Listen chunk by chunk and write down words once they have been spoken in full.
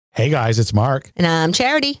Hey guys, it's Mark. And I'm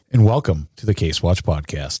Charity. And welcome to the Case Watch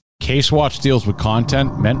podcast. Case Watch deals with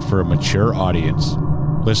content meant for a mature audience.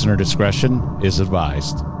 Listener discretion is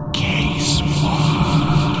advised. Case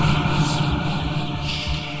Watch.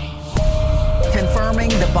 Confirming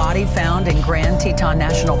the body found in Grand Teton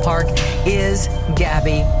National Park is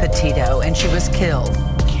Gabby Petito, and she was killed.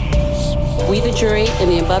 We, the jury, in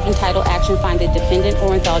the above entitled action, find the defendant,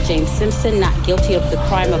 Orenthal James Simpson, not guilty of the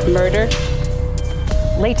crime of murder.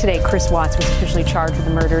 Late today, Chris Watts was officially charged with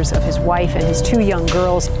the murders of his wife and his two young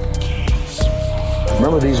girls.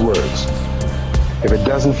 Remember these words. If it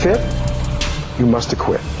doesn't fit, you must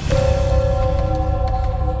acquit.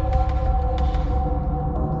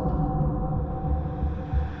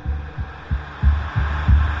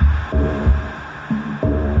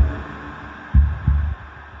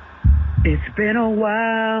 It's been a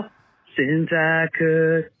while since I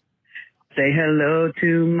could say hello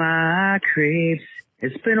to my creeps.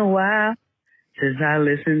 It's been a while since I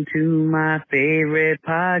listened to my favorite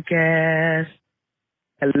podcast.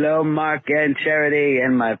 Hello, Mark and Charity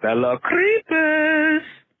and my fellow creepers.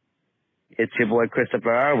 It's your boy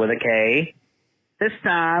Christopher with a K. This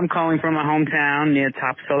time calling from my hometown near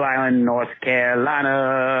Topsail Island, North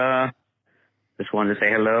Carolina. Just wanted to say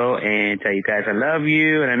hello and tell you guys I love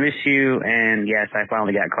you and I miss you. And yes, I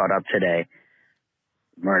finally got caught up today.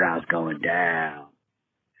 Murdoch's going down.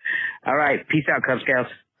 All right. Peace out, Cub Scouts.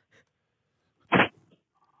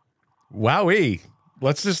 Wowee.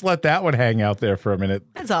 Let's just let that one hang out there for a minute.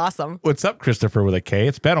 That's awesome. What's up, Christopher with a K?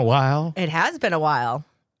 It's been a while. It has been a while.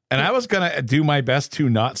 And I was going to do my best to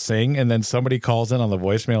not sing, and then somebody calls in on the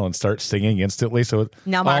voicemail and starts singing instantly. So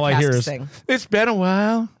now Mark all I has hear to is, sing. It's been a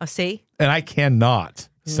while. Oh, see? And I cannot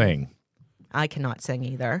sing. I cannot sing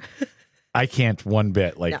either. I can't one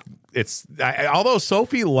bit. Like, No. Although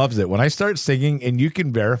Sophie loves it when I start singing, and you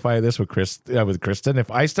can verify this with Kristen. If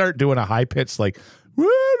I start doing a high pitch like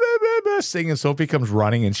singing, Sophie comes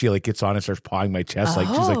running and she like gets on and starts pawing my chest. Like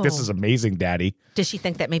she's like, "This is amazing, Daddy." Does she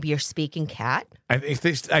think that maybe you're speaking cat? I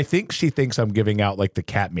think she thinks I'm giving out like the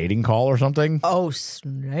cat mating call or something. Oh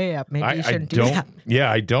snap! Maybe you shouldn't do that. Yeah,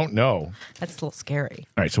 I don't know. That's a little scary.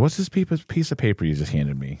 All right, so what's this piece of paper you just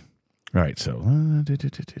handed me? All right, so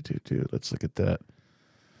let's look at that.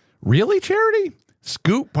 Really, Charity?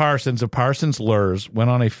 Scoop Parsons of Parsons Lures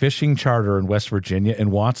went on a fishing charter in West Virginia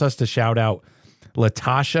and wants us to shout out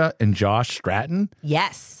Latasha and Josh Stratton.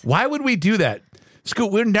 Yes. Why would we do that?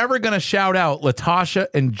 Scoop, we're never going to shout out Latasha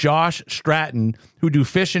and Josh Stratton, who do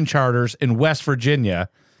fishing charters in West Virginia.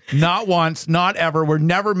 Not once, not ever. We're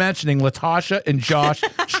never mentioning Latasha and Josh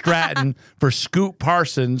Stratton for Scoop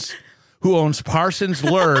Parsons, who owns Parsons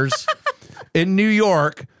Lures in New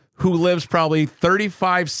York, who lives probably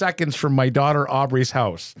 35 seconds from my daughter Aubrey's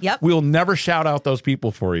house. Yep. We'll never shout out those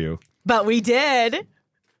people for you. But we did.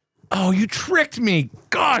 Oh, you tricked me.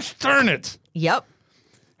 Gosh, darn it. Yep.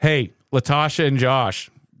 Hey, Latasha and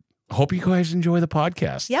Josh, hope you guys enjoy the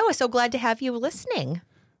podcast. Yeah, we're so glad to have you listening.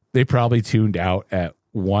 They probably tuned out at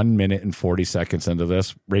 1 minute and 40 seconds into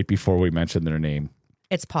this, right before we mentioned their name.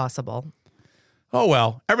 It's possible. Oh,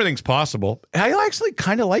 well, everything's possible. I actually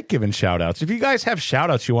kind of like giving shout outs. If you guys have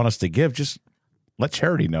shout outs you want us to give, just let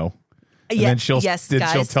Charity know. And then she'll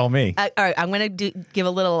tell me. All right, I'm going to give a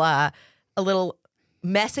little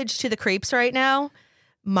message to the creeps right now.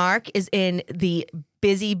 Mark is in the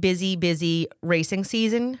busy racing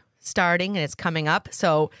season starting, and it's coming up.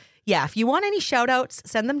 So, yeah, if you want any shout outs,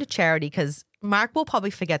 send them to Charity, because Mark will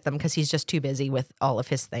probably forget them because he's just too busy with all of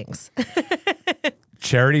his things.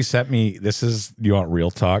 Charity sent me, you want real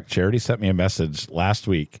talk? Charity sent me a message last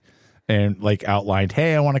week and like outlined,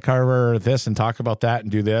 hey, I want to cover this and talk about that and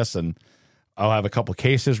do this. And I'll have a couple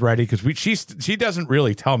cases ready, because she doesn't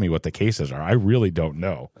really tell me what the cases are. I really don't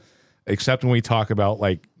know, except when we talk about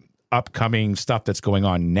like upcoming stuff that's going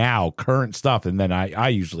on now, current stuff. And then I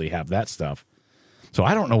usually have that stuff. So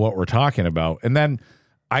I don't know what we're talking about. And then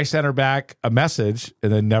I sent her back a message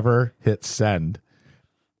and then never hit send,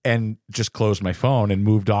 and just closed my phone and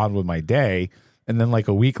moved on with my day. And then like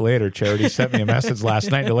a week later, Charity sent me a message last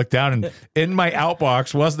night, and I looked down, and in my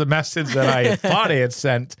outbox was the message that I thought I had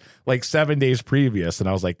sent like 7 days previous. And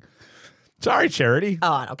I was like, sorry, Charity.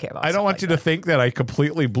 Oh, I don't care about I don't want you to think that I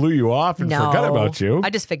completely blew you off and forgot about you. I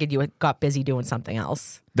just figured you got busy doing something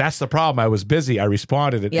else. That's the problem. I was busy. I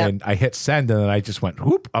responded and I hit send, and then I just went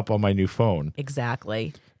whoop up on my new phone.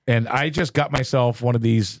 Exactly. And I just got myself one of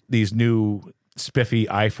these new spiffy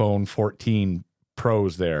iPhone 14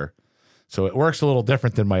 Pros there. So it works a little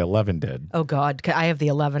different than my 11 did. Oh, God. I have the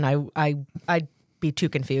 11. I'd be too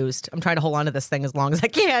confused. I'm trying to hold on to this thing as long as I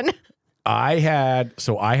can. I had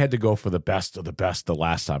to go for the best of the best the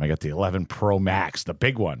last time. I got the 11 Pro Max, the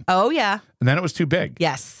big one. Oh, yeah. And then it was too big.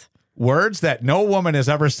 Yes. Words that no woman has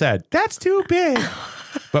ever said. That's too big.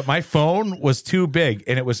 But my phone was too big,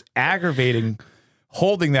 and it was aggravating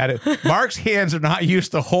holding that. Mark's hands are not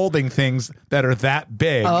used to holding things that are that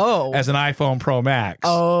big as an iPhone Pro Max.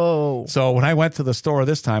 Oh. So when I went to the store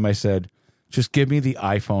this time, I said, just give me the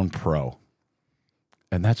iPhone Pro.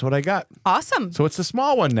 And that's what I got. Awesome. So it's the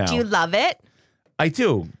small one now. Do you love it? I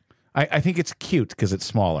do. I think it's cute because it's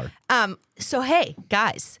smaller. So, hey,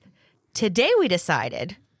 guys, today we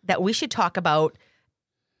decided that we should talk about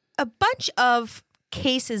a bunch of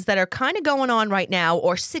cases that are kind of going on right now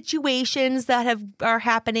or situations that are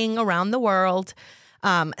happening around the world.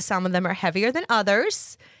 Some of them are heavier than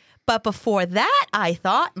others. But before that, I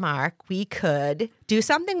thought, Mark, we could do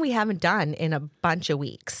something we haven't done in a bunch of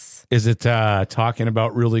weeks. Is it talking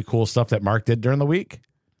about really cool stuff that Mark did during the week?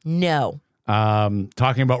 No.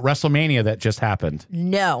 Talking about WrestleMania that just happened.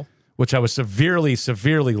 No. Which I was severely,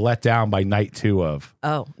 severely let down by night 2 of.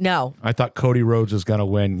 Oh, no. I thought Cody Rhodes was going to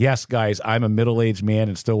win. Yes, guys, I'm a middle-aged man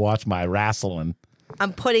and still watch my wrestling.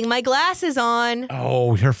 I'm putting my glasses on.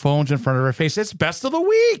 Oh, her phone's in front of her face. It's best of the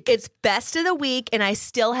week. It's best of the week, and I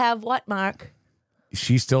still have what, Mark?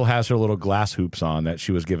 She still has her little glass hoops on that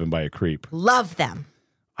she was given by a creep. Love them.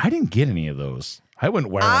 I didn't get any of those. I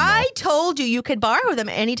wouldn't wear them. I told you could borrow them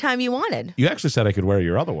anytime you wanted. You actually said I could wear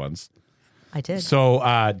your other ones. I did. So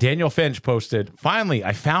Daniel Finch posted, finally,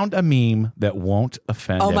 I found a meme that won't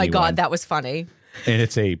offend Oh, my anyone. God, that was funny. And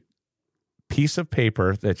it's a piece of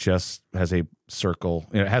paper that just has a circle.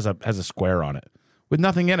 It has a square on it with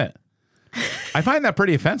nothing in it. I find that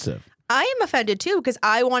pretty offensive. I am offended, too, because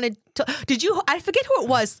I wanted to... I forget who it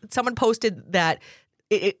was. Someone posted that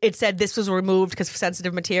it said this was removed because of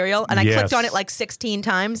sensitive material, and I clicked on it like 16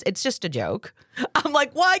 times. It's just a joke. I'm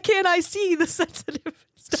like, why can't I see the sensitive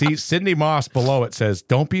stuff? See, Cindy Moss below it says,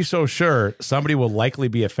 don't be so sure. Somebody will likely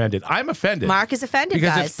be offended. I'm offended. Mark is offended,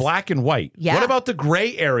 because guys. it's black and white. Yeah. What about the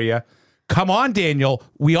gray area? Come on, Daniel.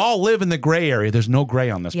 We all live in the gray area. There's no gray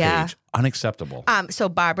on this page. Unacceptable. So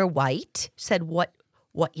Barbara White said, what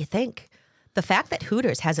you think? The fact that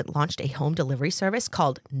Hooters hasn't launched a home delivery service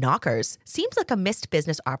called Knockers seems like a missed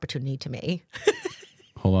business opportunity to me.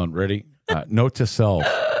 Hold on. Ready? Note to self.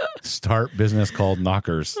 Start business called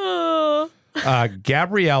Knockers.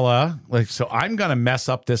 Gabriella, so I'm going to mess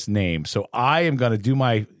up this name. So I am going to do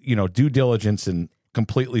my, due diligence and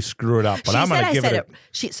completely screw it up. But I'm going to give it.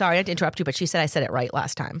 Sorry, I didn't interrupt you, but she said I said it right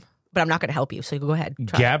last time. But I'm not going to help you, so you go ahead.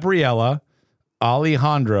 Try. Gabriella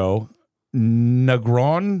Alejandro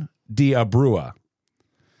Negron de Abrua.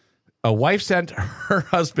 A wife sent her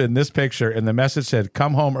husband this picture, and the message said,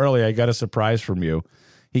 "Come home early. I got a surprise from you."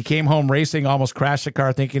 He came home racing, almost crashed the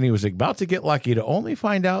car, thinking he was about to get lucky, to only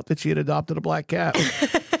find out that she had adopted a black cat.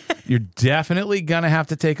 You're definitely going to have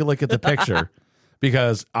to take a look at the picture,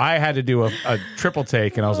 because I had to do a triple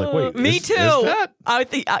take, and I was like, wait, me is too. that? I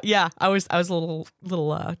think, I was a little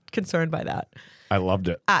concerned by that. I loved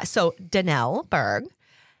it. So Danelle Berg,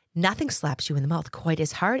 nothing slaps you in the mouth quite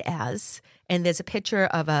as hard as, and there's a picture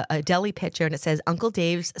of a deli picture, and it says Uncle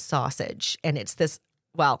Dave's sausage, and it's this,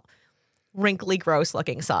 wrinkly,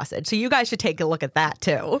 gross-looking sausage. So you guys should take a look at that,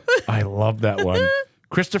 too. I love that one.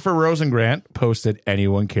 Christopher Rosengrant posted,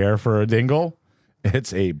 anyone care for a dingle?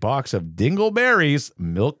 It's a box of Dingleberries,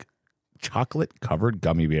 milk chocolate-covered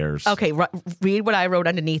gummy bears. Okay, read what I wrote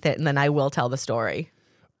underneath it, and then I will tell the story.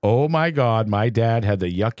 Oh, my God. My dad had the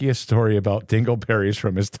yuckiest story about Dingleberries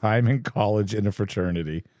from his time in college in a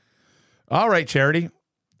fraternity. All right, Charity.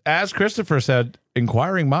 As Christopher said,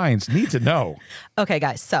 inquiring minds need to know. Okay,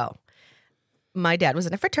 guys, so my dad was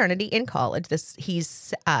in a fraternity in college.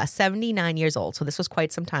 He's 79 years old, so this was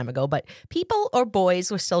quite some time ago. But people or boys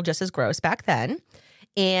were still just as gross back then.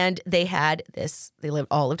 And they had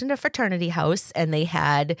all lived in a fraternity house, and they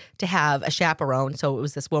had to have a chaperone. So it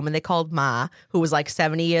was this woman they called Ma, who was like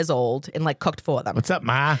 70 years old and cooked for them. What's up,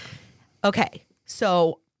 Ma? Okay,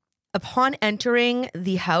 so upon entering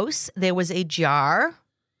the house, there was a jar,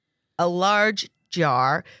 a large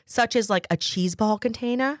jar, such as a cheese ball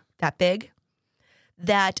container, that big,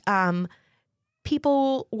 that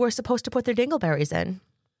people were supposed to put their dingleberries in.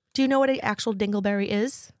 Do you know what an actual dingleberry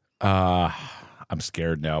is? I'm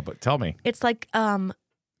scared now, but tell me. It's like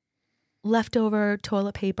leftover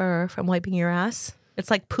toilet paper from wiping your ass. It's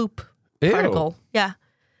like poop particle. Yeah.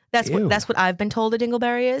 That's what I've been told a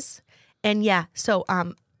dingleberry is. And yeah, so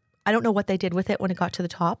I don't know what they did with it when it got to the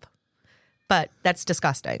top, but that's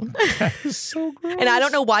disgusting. That is so gross. And I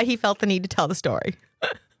don't know why he felt the need to tell the story.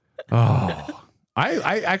 Oh,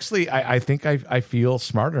 I think I feel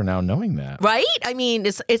smarter now knowing that. Right? I mean,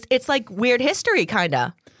 it's like weird history, kind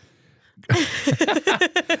of.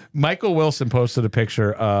 Michael Wilson posted a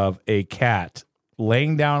picture of a cat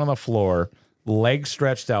laying down on the floor, legs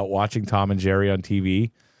stretched out, watching Tom and Jerry on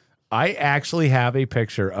TV. I actually have a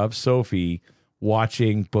picture of Sophie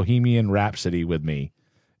watching Bohemian Rhapsody with me,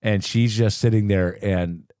 and she's just sitting there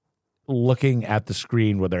and looking at the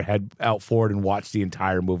screen with her head out forward and watched the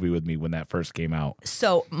entire movie with me when that first came out.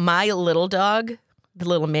 So my little dog, the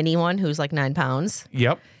little mini one who's like 9 pounds,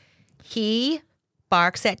 Yep. he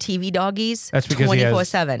barks at TV doggies That's because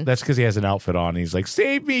 24/7. That's because he has an outfit on. He's like,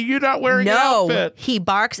 "Save me! You're not wearing an No, outfit." he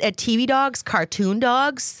barks at TV dogs, cartoon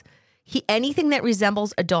dogs. Anything that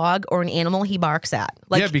resembles a dog or an animal, he barks at.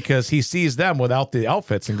 Like, yeah, because he sees them without the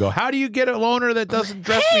outfits and go, "How do you get a loner that doesn't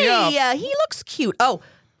dress me up?" Yeah, he looks cute. Oh,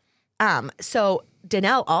 so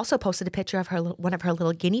Danelle also posted a picture of one of her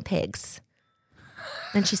little guinea pigs.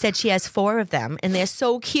 And she said she has 4 of them, and they're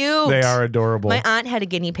so cute. They are adorable. My aunt had a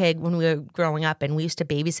guinea pig when we were growing up, and we used to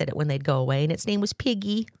babysit it when they'd go away, and its name was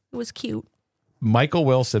Piggy. It was cute. Michael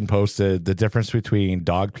Wilson posted the difference between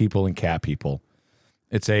dog people and cat people.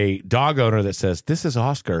 It's a dog owner that says, "This is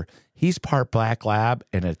Oscar. He's part black lab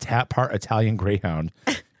and a part Italian greyhound."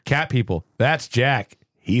 Cat people, "That's Jack.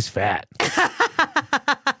 He's fat."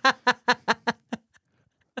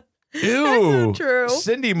 Ew. That's so true.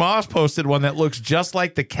 Cindy Moss posted one that looks just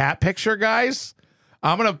like the cat picture, guys.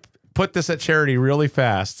 I'm going to put this at Charity really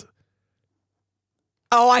fast.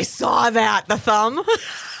 Oh, I saw that. The thumb.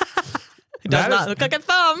 It does not look like a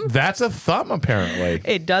thumb. That's a thumb, apparently.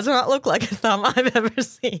 It does not look like a thumb I've ever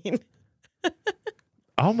seen.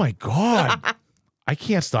 Oh, my God. I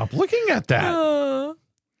can't stop looking at that.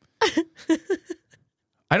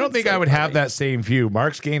 I don't think I would have that same view.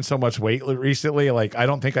 Mark's gained so much weight recently. Like, I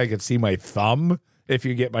don't think I could see my thumb, if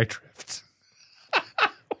you get my drift.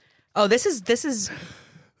 Oh, this is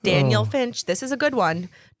Daniel Finch. This is a good one.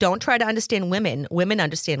 Don't try to understand women. Women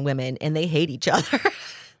understand women, and they hate each other.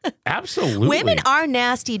 Absolutely. Women are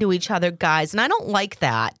nasty to each other, guys, and I don't like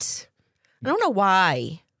that. I don't know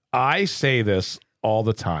why. I say this all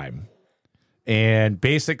the time. And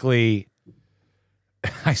basically,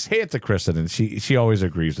 I say it to Kristen, and she always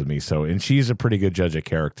agrees with me. So, and she's a pretty good judge of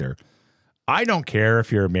character. I don't care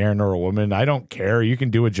if you're a man or a woman. I don't care. You can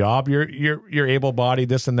do a job. You're able-bodied,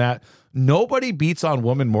 this and that. Nobody beats on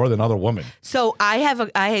women more than other women. So I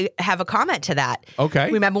have a comment to that. Okay.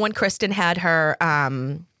 Remember when Kristen had her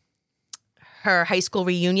high school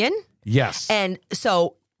reunion? Yes. And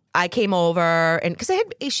so I came over, and because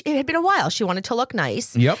it had been a while, she wanted to look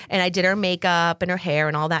nice. Yep. And I did her makeup and her hair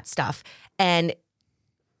and all that stuff. And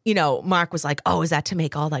Mark was like, "Oh, is that to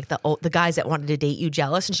make all like the guys that wanted to date you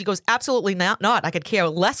jealous?" And she goes, "Absolutely not. I could care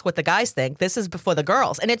less what the guys think. This is before the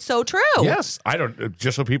girls." And it's so true. Yes. I don't,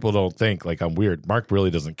 just so people don't think like I'm weird. Mark really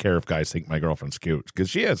doesn't care if guys think my girlfriend's cute, because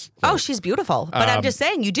she is. So. Oh, she's beautiful. But I'm just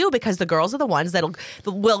saying you do, because the girls are the ones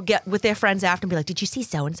will get with their friends after and be like, "Did you see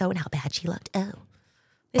so-and-so and how bad she looked?" Oh.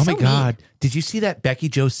 Oh my God. Did you see that Becky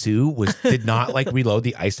Jo Sue did not like reload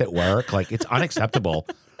the ice at work? Like, it's unacceptable.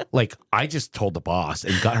 Like, I just told the boss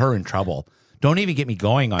and got her in trouble. Don't even get me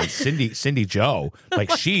going on Cindy Joe.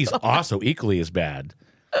 Like, she's also equally as bad.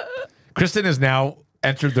 Kristen has now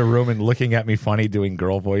entered the room and looking at me funny doing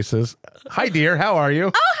girl voices. "Hi, dear. How are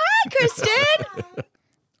you?" Oh, hi, Kristen.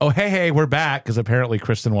 Oh, hey, we're back. Because apparently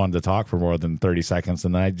Kristen wanted to talk for more than 30 seconds.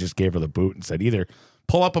 And then I just gave her the boot and said, either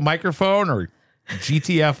pull up a microphone or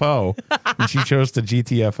GTFO. And she chose to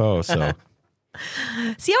GTFO. So,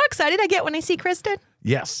 See how excited I get when I see Kristen?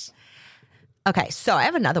 yes. Okay, so I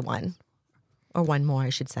have another one. Or one more, I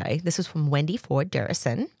should say. This is from Wendy Ford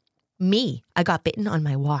Durison. Me, I got bitten on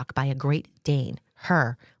my walk by a Great Dane.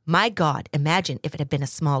 Her, my God, imagine if it had been a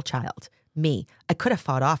small child. Me, I could have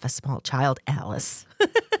fought off a small child, Alice.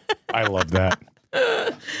 I love that.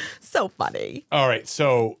 So funny. All right.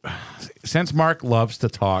 So, since Mark loves to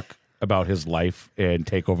talk about his life and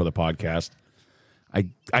take over the podcast,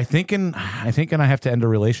 I think I have to end a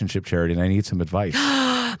relationship, Charity, and I need some advice.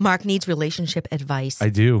 Mark needs relationship advice. I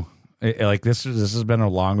do. This has been a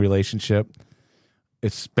long relationship.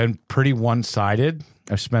 It's been pretty one-sided.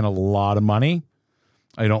 I've spent a lot of money.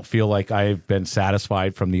 I don't feel like I've been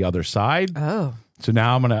satisfied from the other side. Oh. So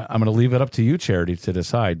now I'm gonna leave it up to you, Charity, to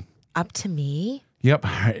decide. Up to me? Yep.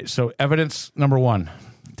 All right. So evidence number 1.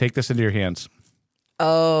 Take this into your hands.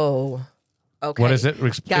 Oh. Okay. What is it?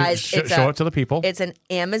 Guys, show it to the people. It's an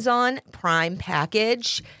Amazon Prime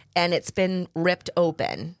package, and it's been ripped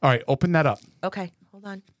open. All right. Open that up. Okay. Hold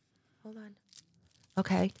on.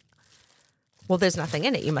 Okay. Well, there's nothing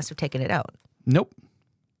in it. You must have taken it out. Nope.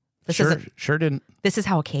 Sure didn't. This is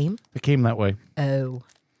how it came? It came that way. Oh.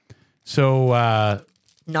 So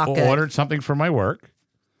Not good. ordered something for my work,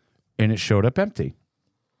 and it showed up empty.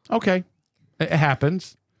 Okay. It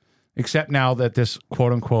happens. Except now that this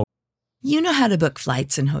quote-unquote You know how to book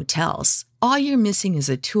flights and hotels. All you're missing is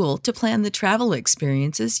a tool to plan the travel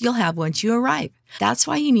experiences you'll have once you arrive. That's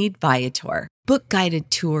why you need Viator. Book guided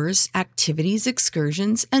tours, activities,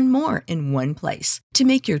 excursions, and more in one place to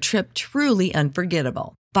make your trip truly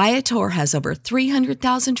unforgettable. Viator has over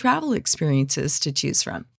 300,000 travel experiences to choose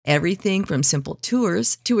from. Everything from simple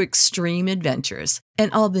tours to extreme adventures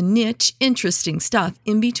and all the niche, interesting stuff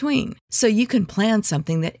in between. So you can plan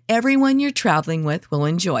something that everyone you're traveling with will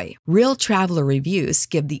enjoy. Real traveler reviews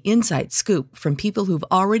give the inside scoop from people who've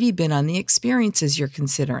already been on the experiences you're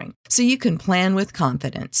considering. So you can plan with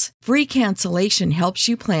confidence. Free cancellation helps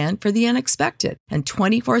you plan for the unexpected. And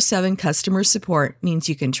 24/7 customer support means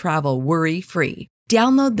you can travel worry-free.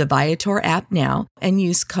 Download the Viator app now and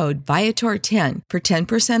use code Viator10 for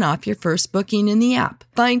 10% off your first booking in the app.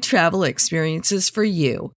 Find travel experiences for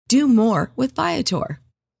you. Do more with Viator.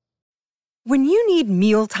 When you need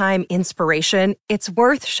mealtime inspiration, it's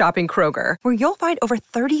worth shopping Kroger, where you'll find over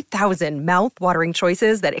 30,000 mouth-watering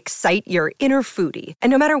choices that excite your inner foodie. And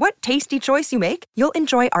no matter what tasty choice you make, you'll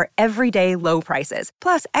enjoy our everyday low prices,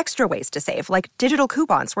 plus extra ways to save, like digital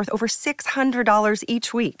coupons worth over $600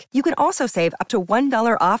 each week. You can also save up to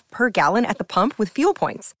 $1 off per gallon at the pump with fuel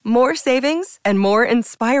points. More savings and more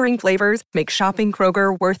inspiring flavors make shopping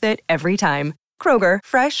Kroger worth it every time. Kroger,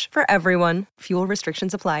 fresh for everyone. Fuel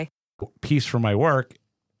restrictions apply. piece for my work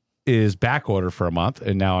is back order for a month,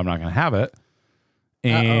 and now I'm not going to have it.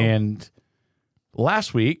 And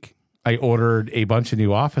last week, I ordered a bunch of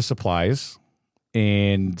new office supplies,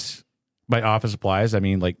 and by office supplies, I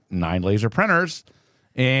mean like 9 laser printers,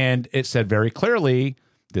 and it said very clearly,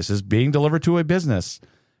 this is being delivered to a business.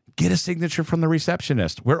 Get a signature from the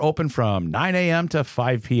receptionist. We're open from 9 a.m. to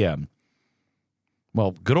 5 p.m.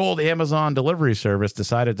 Well, good old Amazon delivery service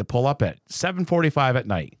decided to pull up at 7:45 at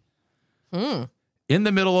night. In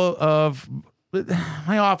the middle of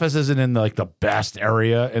my office isn't in like the best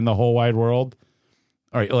area in the whole wide world.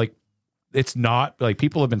 All right, like it's not like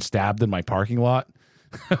people have been stabbed in my parking lot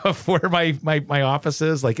of where my office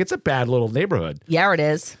is. Like it's a bad little neighborhood. Yeah, it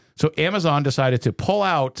is. So Amazon decided to pull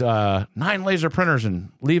out 9 laser printers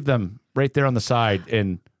and leave them right there on the side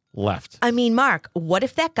and left. I mean, Mark, what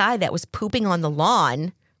if that guy that was pooping on the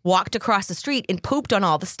lawn walked across the street and pooped on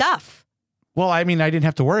all the stuff? Well, I mean, I didn't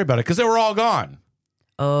have to worry about it because they were all gone.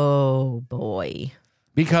 Oh, boy.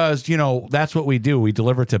 Because, you know, that's what we do. We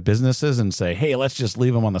deliver to businesses and say, hey, let's just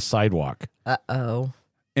leave them on the sidewalk. Uh-oh.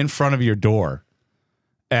 In front of your door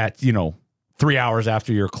at, 3 hours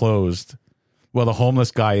after you're closed while the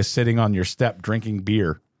homeless guy is sitting on your step drinking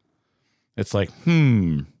beer. It's like,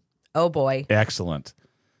 Oh, boy. Excellent.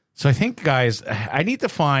 So I think, guys, I need to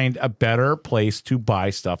find a better place to buy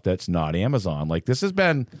stuff that's not Amazon. Like this has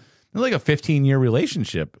been like a 15-year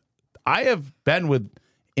relationship. I have been with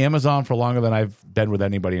Amazon for longer than I've been with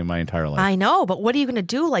anybody in my entire life. I know, but what are you going to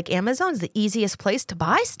do? Like Amazon's the easiest place to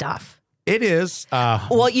buy stuff. It is.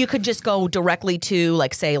 Well, you could just go directly to,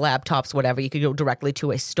 like, say, laptops, whatever. You could go directly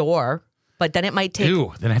to a store, but then it might take...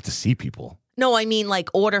 Ew, then I have to see people. No, I mean, like,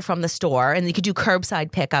 order from the store, and you could do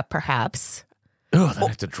curbside pickup, perhaps. Oh, then I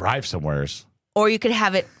have to drive somewheres. Or you could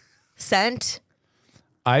have it sent...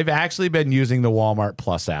 I've actually been using the Walmart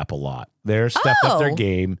Plus app a lot. They're stepped up their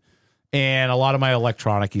game. And a lot of my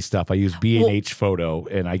electronic-y stuff, I use B&H Photo,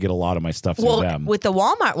 and I get a lot of my stuff through them. With the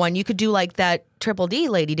Walmart one, you could do like that Triple D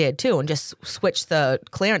lady did, too, and just switch the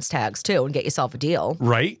clearance tags, too, and get yourself a deal.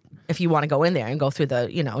 Right. If you want to go in there and go through the,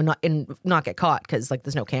 not get caught because, like,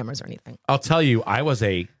 there's no cameras or anything. I'll tell you, I was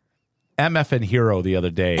a MFN hero the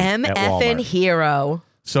other day at Walmart. MFN hero.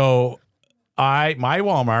 So my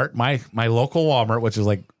Walmart, my local Walmart, which is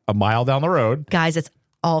like a mile down the road. Guys, it's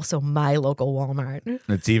also my local Walmart.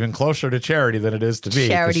 It's even closer to Charity than it is to me.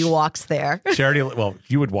 Charity walks there. Charity, well,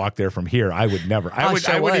 you would walk there from here. I would never. I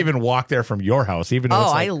wouldn't even walk there from your house, even though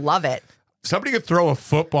it's like, I love it. Somebody could throw a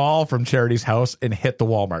football from Charity's house and hit the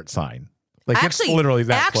Walmart sign. Like it's literally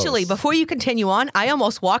that close. Before you continue on, I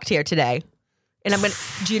almost walked here today. And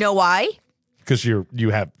do you know why? Because you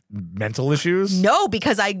have mental issues? No,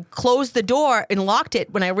 because I closed the door and locked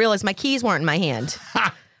it when I realized my keys weren't in my hand.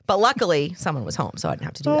 But luckily, someone was home, so I didn't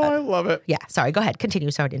have to do that. I love it. Yeah, sorry. Go ahead.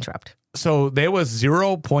 Continue. Sorry to interrupt. So there was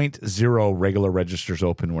 0.0 regular registers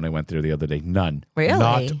open when I went there the other day. None. Really?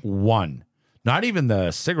 Not one. Not even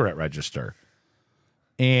the cigarette register.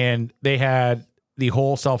 And they had the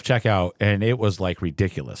whole self-checkout, and it was like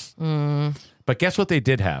ridiculous. But guess what they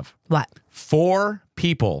did have? What? 4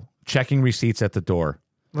 people checking receipts at the door.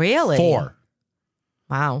 Really? 4.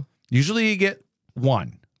 Wow. Usually you get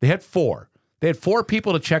 1. They had 4. They had 4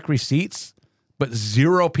 people to check receipts, but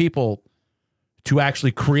 0 people to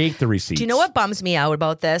actually create the receipts. Do you know what bums me out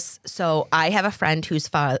about this? So I have a friend whose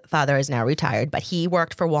father is now retired, but he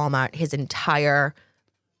worked for Walmart his entire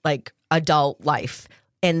adult life.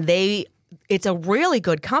 And it's a really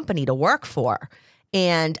good company to work for.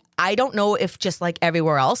 And I don't know if just like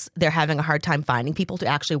everywhere else, they're having a hard time finding people to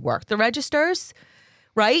actually work the registers,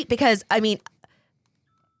 right? Because I mean,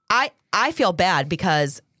 I feel bad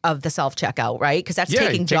because of the self-checkout, right? Because that's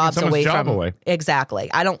taking jobs away from. Exactly.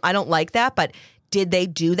 I don't like that. But did they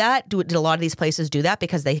do that? Did a lot of these places do that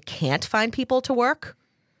because they can't find people to work?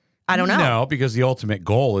 I don't know. No, because the ultimate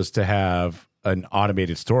goal is to have an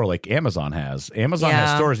automated store like Amazon has. Amazon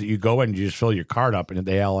has stores that you go in and you just fill your card up and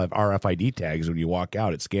they all have RFID tags. When you walk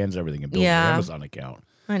out, it scans everything and builds your Amazon account.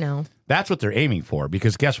 I know. That's what they're aiming for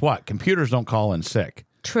because guess what? Computers don't call in sick.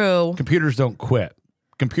 True. Computers don't quit.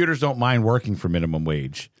 Computers don't mind working for minimum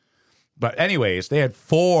wage. But anyways, they had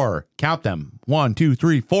 4, count them, 1, 2,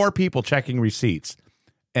 3, 4 people checking receipts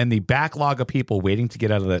and the backlog of people waiting to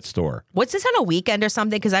get out of that store. What's this on a weekend or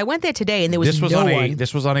something? Because I went there today and there was no one.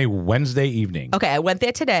 This was on a Wednesday evening. Okay, I went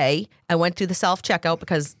there today. I went through the self-checkout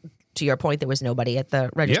because, to your point, there was nobody at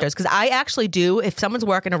the registers. Because I actually do, if someone's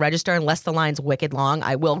working a register, unless the line's wicked long,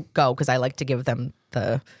 I will go because I like to give them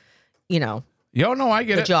the, I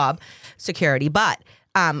get the job security. But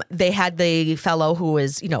they had the fellow who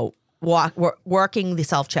was, working the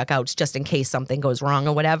self-checkouts just in case something goes wrong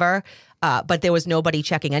or whatever. But there was nobody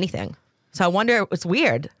checking anything. So I wonder, it's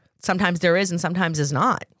weird. Sometimes there is and sometimes is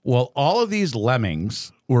not. Well, all of these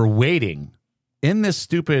lemmings were waiting in this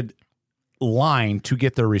stupid line to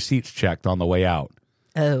get their receipts checked on the way out.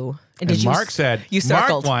 Oh. And Mark said, you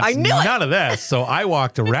circled. Mark wants I knew none of this. So I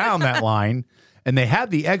walked around that line and they had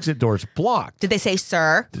the exit doors blocked. Did they say,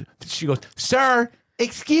 sir? She goes, sir,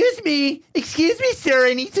 excuse me, sir,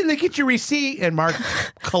 I need to look at your receipt. And Mark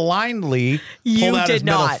kindly pulled out his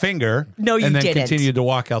middle finger. No, you and then didn't. continued to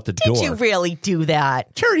walk out the door. Did you really do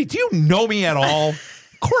that? Charity, do you know me at all?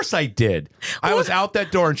 Of course I did. I was out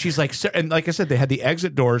that door and she's like, sir, and like I said, they had the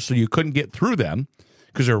exit doors so you couldn't get through them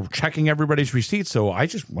because they're checking everybody's receipts. So I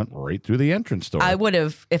just went right through the entrance door. I would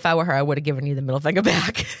have, if I were her, I would have given you the middle finger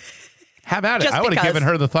back. Have at it. Just I would have given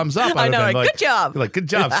her the thumbs up. I know, good job. Like, good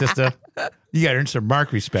job, sister. You got to earn some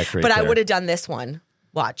Mark respect right But there. I would have done this one.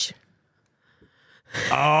 Watch.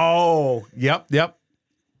 Oh, yep.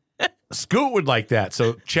 Scoot would like that.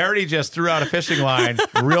 So Charity just threw out a fishing line,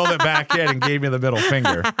 reeled it back in, and gave me the middle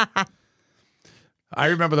finger. I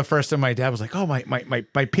remember the first time my dad was like, oh,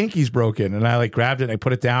 my pinky's broken. And I grabbed it and I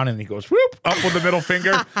put it down and he goes, whoop, up with the middle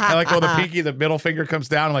finger. I the middle finger comes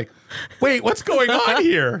down. I'm like, wait, what's going on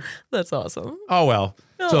here? That's awesome. Oh, well.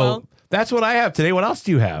 That's what I have today. What else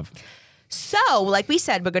do you have? So, like we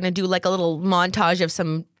said, we're going to do like a little montage of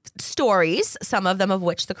some stories, some of them of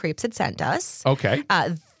which the creeps had sent us. Okay.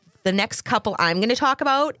 The next couple I'm going to talk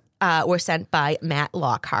about were sent by Matt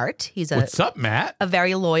Lockhart. What's up, Matt? A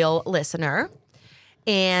very loyal listener.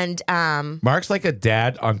 And Mark's like a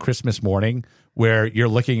dad on Christmas morning where you're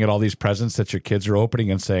looking at all these presents that your kids are opening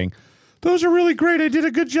and saying, those are really great. I did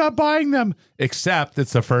a good job buying them. Except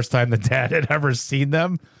it's the first time the dad had ever seen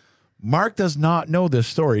them. Mark does not know this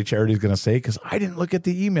story, Charity's going to say, because I didn't look at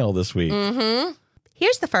the email this week. Mm-hmm.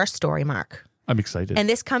 Here's the first story, Mark. I'm excited. And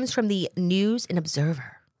this comes from the News and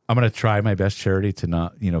Observer. I'm going to try my best, Charity, to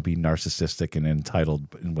not, be narcissistic and entitled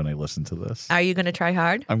when I listen to this. Are you going to try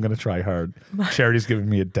hard? I'm going to try hard. Charity's giving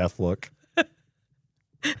me a death look. I'm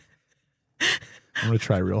going to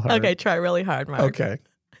try real hard. Okay, try really hard, Mark. Okay.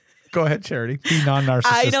 Go ahead, Charity. Be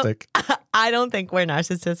non-narcissistic. I don't think we're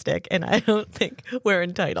narcissistic, and I don't think we're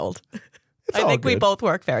entitled. I think we both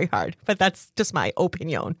work very hard, but that's just my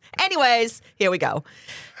opinion. Anyways, here we go.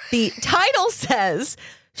 The title says,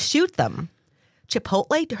 shoot them.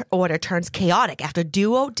 Chipotle order turns chaotic after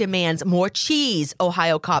duo demands more cheese,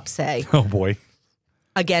 Ohio cops say. Oh, boy.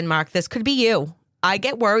 Again, Mark, this could be you. I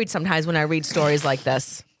get worried sometimes when I read stories like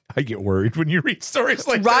this. I get worried when you read stories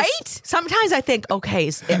like right? this. Sometimes I think,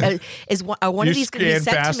 okay, are one of these going to be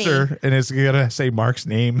sent to me? And it's going to say Mark's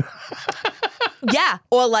name. Yeah.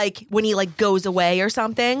 Or like when he goes away or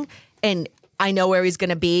something and I know where he's going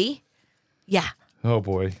to be. Yeah. Oh,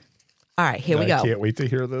 boy. All right, here we go. I can't wait to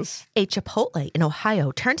hear this. A Chipotle in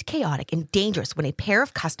Ohio turned chaotic and dangerous when a pair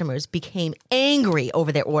of customers became angry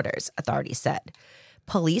over their orders, authorities said.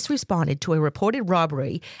 Police responded to a reported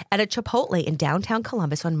robbery at a Chipotle in downtown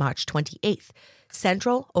Columbus on March 28th,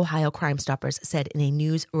 Central Ohio Crime Stoppers said in a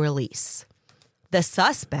news release. The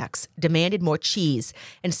suspects demanded more cheese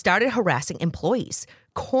and started harassing employees,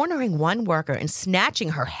 cornering one worker and snatching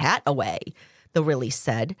her hat away, the release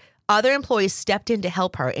said. Other employees stepped in to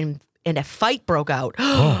help her, and a fight broke out.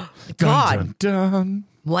 Oh, God. Dun, dun, dun.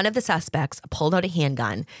 One of the suspects pulled out a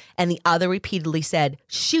handgun, and the other repeatedly said,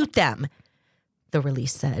 "Shoot them," the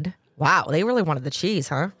release said. Wow, they really wanted the cheese,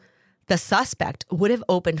 huh? The suspect would have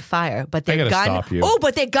opened fire, but their gun. Stop you. Oh,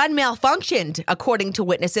 but their gun malfunctioned, according to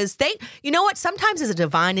witnesses. You know what? Sometimes it's a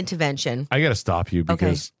divine intervention. I got to stop you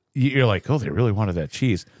because you're like, oh, they really wanted that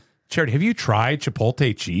cheese. Charity, have you tried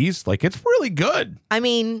Chipotle cheese? Like, it's really good. I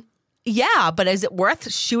mean, yeah, but is it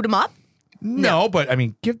worth shoot them up? No, but I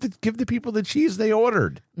mean, give the people the cheese they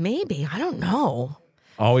ordered. Maybe. I don't know.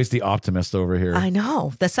 Always the optimist over here. I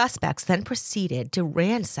know. The suspects then proceeded to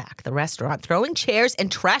ransack the restaurant, throwing chairs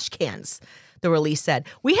and trash cans, the release said.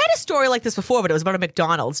 We had a story like this before, but it was about a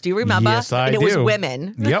McDonald's. Do you remember? Yes, I do. And it was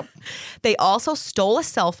women. Yep. They also stole a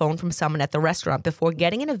cell phone from someone at the restaurant before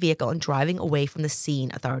getting in a vehicle and driving away from the scene,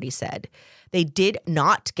 authorities said. They did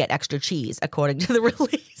not get extra cheese, according to the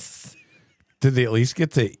release. Did they at least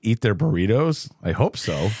get to eat their burritos? I hope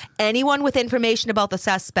so. Anyone with information about the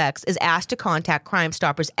suspects is asked to contact Crime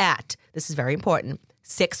Stoppers at, this is very important,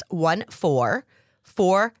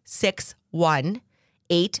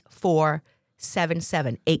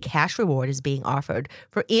 614-461-8477. A cash reward is being offered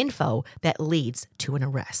for info that leads to an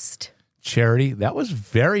arrest. Charity, that was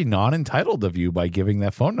very non-entitled of you by giving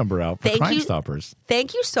that phone number out for Crime Stoppers.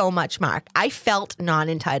 Thank you so much, Mark. I felt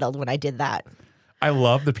non-entitled when I did that. I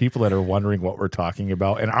love the people that are wondering what we're talking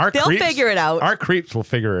about, and They'll figure it out. Our creeps will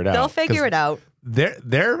figure it out. They'll figure it out.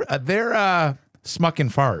 They're smuck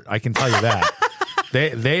and fart. I can tell you that.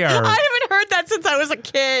 they are. I haven't heard that since I was a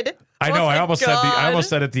kid. I know. I almost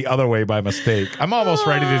said it the other way by mistake. I'm almost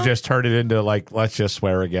ready to just turn it into like, let's just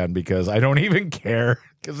swear again because I don't even care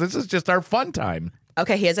because this is just our fun time.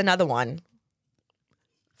 Okay, here's another one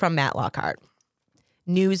from Matt Lockhart.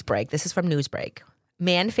 Newsbreak. This is from Newsbreak.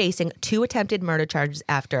 Man facing 2 attempted murder charges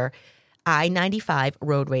after I-95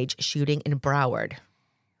 road rage shooting in Broward.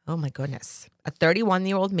 Oh, my goodness. A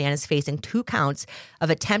 31-year-old man is facing 2 counts of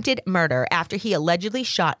attempted murder after he allegedly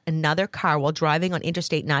shot another car while driving on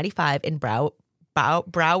Interstate 95 in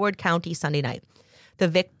Broward County Sunday night. The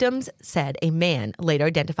victims said a man, later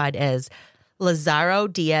identified as Lazaro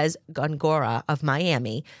Diaz Gongora of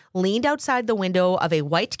Miami, leaned outside the window of a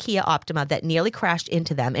white Kia Optima that nearly crashed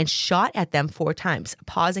into them and shot at them 4 times,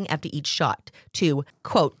 pausing after each shot to,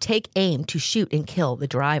 quote, take aim to shoot and kill the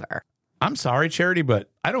driver. I'm sorry, Charity,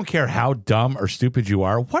 but I don't care how dumb or stupid you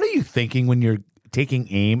are. What are you thinking when you're taking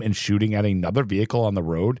aim and shooting at another vehicle on the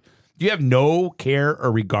road? Do you have no care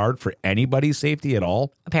or regard for anybody's safety at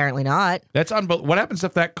all? Apparently not. That's unbelievable. What happens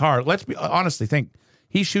if that car, let's be honestly think,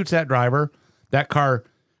 he shoots that driver, that car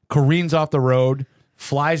careens off the road,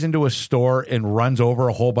 flies into a store and runs over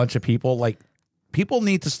a whole bunch of people. Like, people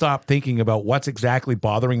need to stop thinking about what's exactly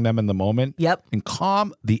bothering them in the moment. Yep. And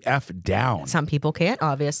calm the F down. Some people can't,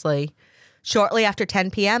 obviously. Shortly after 10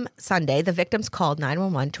 p.m. Sunday, the victims called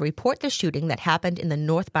 911 to report the shooting that happened in the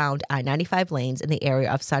northbound I-95 lanes in the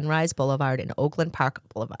area of Sunrise Boulevard and Oakland Park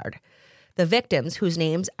Boulevard. The victims, whose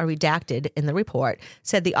names are redacted in the report,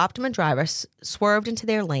 said the Optima driver swerved into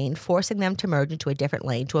their lane, forcing them to merge into a different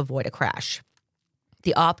lane to avoid a crash.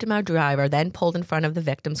 The Optima driver then pulled in front of the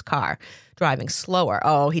victim's car, driving slower.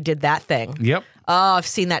 Oh, he did that thing. Yep. Oh, I've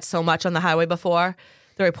seen that so much on the highway before.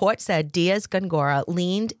 The report said Diaz Gongora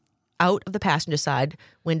leaned out of the passenger side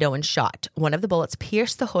window and shot. One of the bullets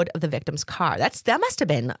pierced the hood of the victim's car. That must have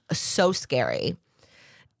been so scary.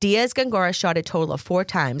 Diaz Gongora shot a total of 4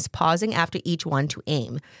 times, pausing after each one to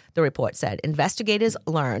aim, the report said. Investigators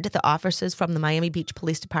learned the officers from the Miami Beach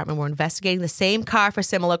Police Department were investigating the same car for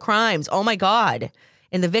similar crimes. Oh, my God.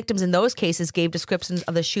 And the victims in those cases gave descriptions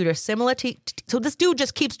of the shooter similar to... So this dude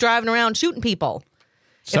just keeps driving around shooting people.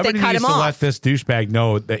 Somebody needs to let this douchebag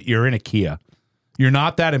know that you're in a Kia. You're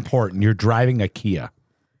not that important. You're driving a Kia.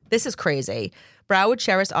 This is crazy. Broward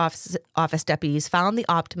Sheriff's Office deputies found the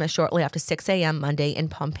Optima shortly after 6 a.m. Monday in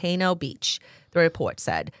Pompano Beach, the report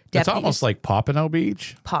said. It's almost like Pompano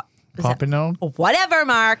Beach. Pompano? Whatever,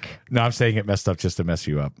 Mark. No, I'm saying it messed up just to mess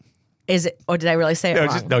you up. Is it, or did I really say it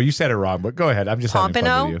wrong? No, you said it wrong, but go ahead. I'm just having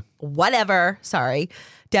fun with you. Whatever. Sorry.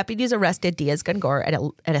 Deputies arrested Diaz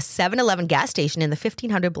Gongora at a 7-Eleven gas station in the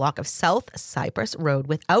 1500 block of South Cypress Road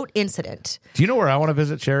without incident. Do you know where I want to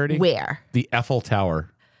visit, Charity? Where? The Eiffel Tower.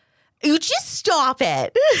 You just stop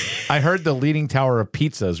it. I heard the Leaning Tower of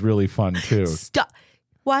Pizza is really fun, too. Stop.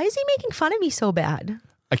 Why is he making fun of me so bad?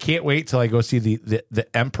 I can't wait till I go see the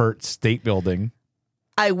Empire State Building.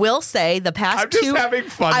 I will say the past I'm just having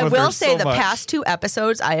fun I with will her say so the much. past 2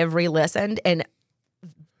 episodes I have re-listened, and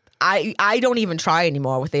I don't even try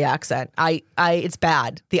anymore with the accent. It's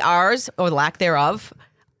bad. The R's or the lack thereof,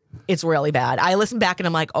 it's really bad. I listen back and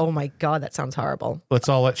I'm like, oh my God, that sounds horrible. Let's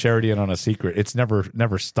all let Charity in on a secret. It's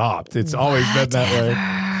never stopped. It's always been that way.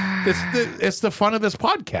 It's the fun of this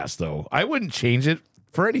podcast, though. I wouldn't change it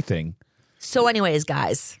for anything. So anyways,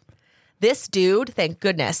 guys, this dude, thank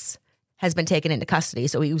goodness, has been taken into custody.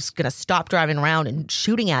 So he was going to stop driving around and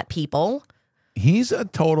shooting at people. He's a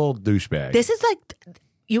total douchebag. This is like,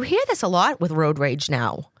 you hear this a lot with road rage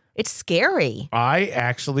now. It's scary. I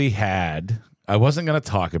wasn't going to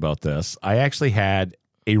talk about this. I actually had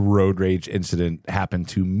a road rage incident happen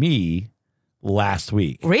to me last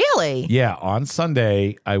week. Really? Yeah. On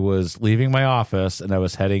Sunday, I was leaving my office and I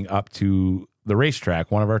was heading up to the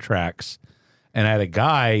racetrack, one of our tracks. And I had a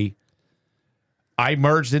guy, I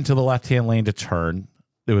merged into the left-hand lane to turn.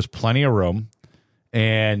 There was plenty of room.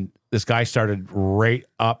 And this guy started right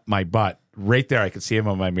up my butt. Right there, I could see him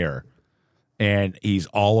on my mirror. And he's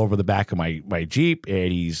all over the back of my Jeep.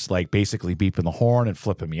 And he's like basically beeping the horn and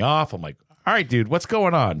flipping me off. I'm like, all right, dude, what's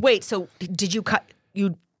going on? Wait, so did you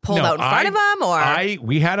pulled out in front of him? Or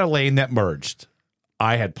we had a lane that merged.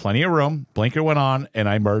 I had plenty of room. Blinker went on and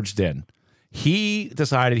I merged in. He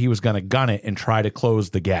decided he was going to gun it and try to close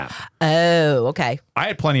the gap. Oh, okay. I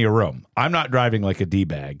had plenty of room. I'm not driving like a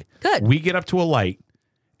D-bag. Good. We get up to a light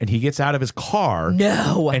and he gets out of his car.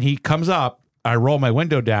 No. And he comes up. I roll my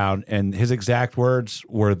window down and his exact words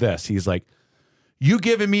were this. He's like, "You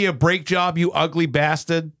giving me a brake job, you ugly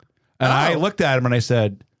bastard?" And I looked at him and I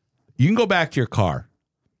said, "You can go back to your car."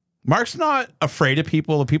 Mark's not afraid of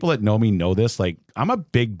people. The people that know me know this. Like, I'm a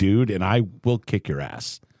big dude and I will kick your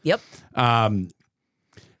ass. Yep. And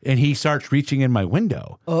he starts reaching in my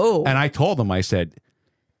window. Oh. And I told him, I said,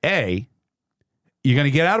 A, you're going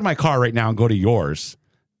to get out of my car right now and go to yours,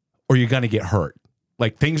 or you're going to get hurt.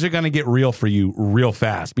 Like, things are going to get real for you real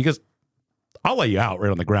fast because I'll lay you out right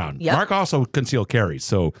on the ground. Yep. Mark also concealed carries.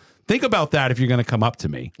 So think about that if you're going to come up to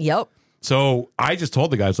me. Yep. So I just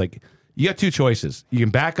told the guy, I was like, you got two choices. You can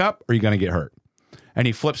back up or you're going to get hurt. And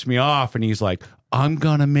he flips me off and he's like, "I'm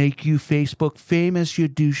going to make you Facebook famous, you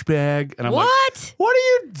douchebag." And I'm like, what are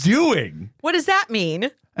you doing? What does that mean?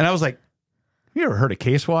 And I was like, you ever heard of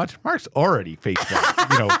Case Watch? Mark's already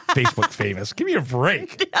Facebook famous. Give me a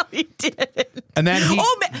break. No, he didn't. And then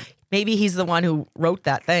maybe he's the one who wrote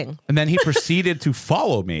that thing. And then he proceeded to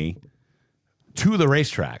follow me to the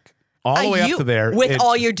racetrack. All the way up to there. With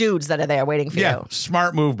all your dudes that are there waiting for you. Yeah,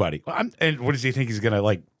 smart move, buddy. And what does he think? He's going to,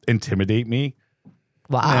 like, intimidate me?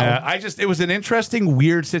 Wow. It was an interesting,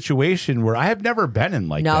 weird situation where I have never been in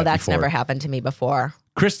that No, that's before. never happened to me before.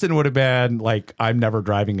 Kristen would have been like, I'm never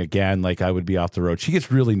driving again. Like, I would be off the road. She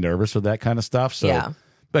gets really nervous with that kind of stuff. So, yeah.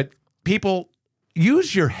 But people,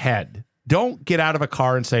 use your head. Don't get out of a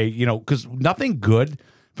car and say, because nothing good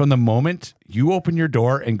from the moment you open your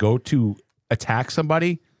door and go to attack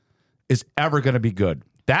somebody is ever going to be good.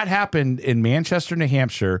 That happened in Manchester, New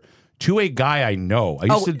Hampshire, to a guy I know.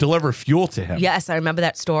 I used to deliver fuel to him. Yes, I remember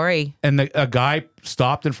that story. And a guy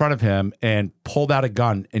stopped in front of him and pulled out a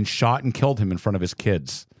gun and shot and killed him in front of his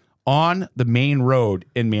kids on the main road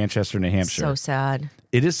in Manchester, New Hampshire. So sad.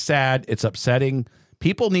 It is sad. It's upsetting.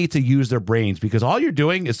 People need to use their brains because all you're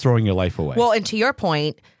doing is throwing your life away. Well, and to your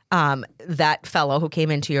point, that fellow who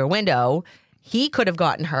came into your window, he could have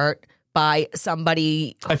gotten hurt by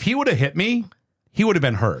somebody. If he would have hit me, he would have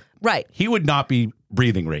been hurt. Right. He would not be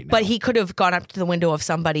breathing right now. But he could have gone up to the window of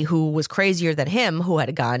somebody who was crazier than him, who had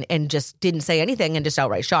a gun, and just didn't say anything and just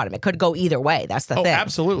outright shot him. It could go either way. That's the thing.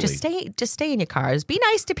 Absolutely. Just stay in your cars. Be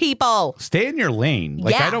nice to people. Stay in your lane.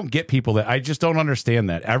 Like, Yeah. I don't get people that, I just don't understand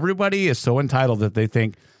that. Everybody is so entitled that they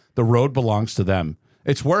think the road belongs to them.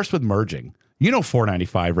 It's worse with merging.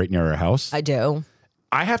 495 right near our house. I do.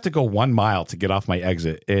 I have to go 1 mile to get off my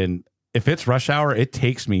exit. And if it's rush hour, it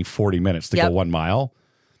takes me 40 minutes to go 1 mile.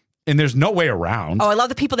 And there's no way around. Oh, I love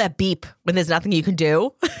the people that beep when there's nothing you can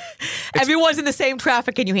do. Everyone's in the same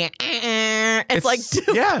traffic and you hear, it's like,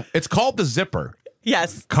 dude. Yeah, it's called the zipper.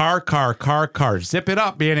 Yes. Car. Zip it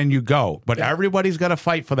up, man, and you go. But everybody's got to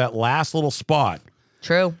fight for that last little spot.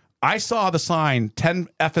 True. I saw the sign 10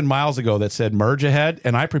 effing miles ago that said merge ahead,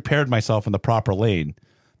 and I prepared myself in the proper lane.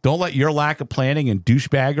 Don't let your lack of planning and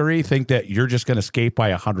douchebaggery think that you're just going to escape by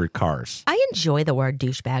 100 cars. I enjoy the word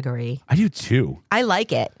douchebaggery. I do too. I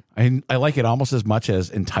like it. I like it almost as much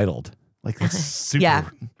as entitled. Like, that's super. Yeah.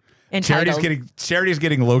 Charity's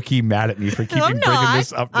getting low-key mad at me for keeping bringing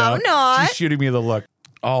this up now. I'm not. She's shooting me the look.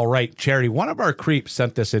 All right, Charity, one of our creeps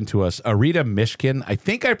sent this into us. Arita Mishkin. I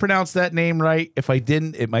think I pronounced that name right. If I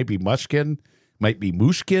didn't, it might be Mushkin. Might be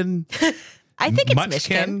Mushkin. I think it's Munchkin.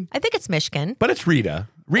 Mishkin. I think it's Mishkin. But it's Rita.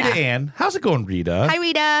 Rita Ann. How's it going, Rita? Hi,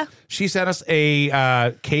 Rita. She sent us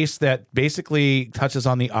a case that basically touches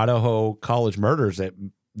on the Idaho College murders.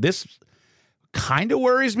 This kind of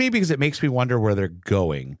worries me because it makes me wonder where they're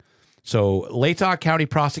going. So, Latah County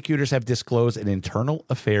prosecutors have disclosed an internal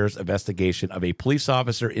affairs investigation of a police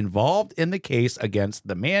officer involved in the case against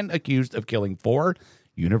the man accused of killing 4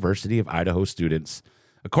 University of Idaho students.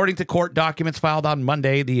 According to court documents filed on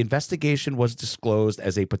Monday, the investigation was disclosed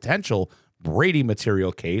as a potential Brady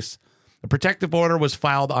material case. A protective order was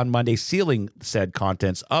filed on Monday sealing said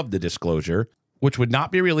contents of the disclosure, which would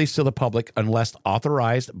not be released to the public unless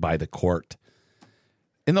authorized by the court.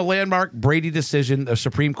 In the landmark Brady decision, the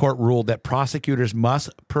Supreme Court ruled that prosecutors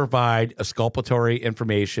must provide exculpatory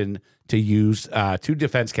information to use to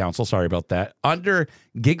defense counsel. Sorry about that. Under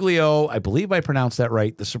Giglio, I believe I pronounced that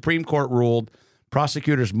right, the Supreme Court ruled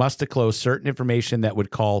prosecutors must disclose certain information that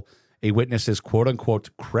would call a witness's quote-unquote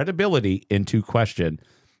credibility into question,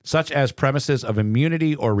 such as premises of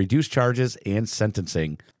immunity or reduced charges and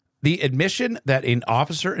sentencing. The admission that an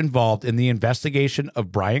officer involved in the investigation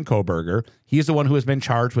of Brian Kohberger, he is the one who has been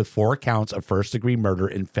charged with 4 counts of first-degree murder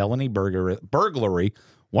and felony burglary,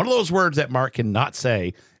 one of those words that Mark cannot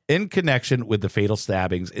say, in connection with the fatal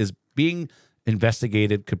stabbings, is being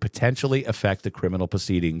investigated could potentially affect the criminal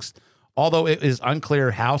proceedings, although it is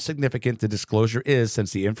unclear how significant the disclosure is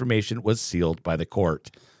since the information was sealed by the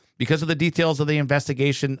court. Because of the details of the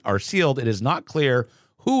investigation are sealed, it is not clear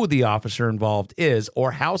who the officer involved is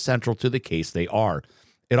or how central to the case they are.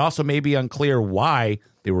 It also may be unclear why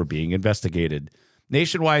they were being investigated.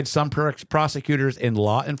 Nationwide, some prosecutors and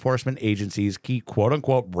law enforcement agencies keep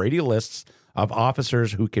quote-unquote Brady lists of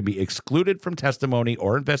officers who can be excluded from testimony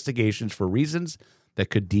or investigations for reasons that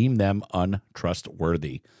could deem them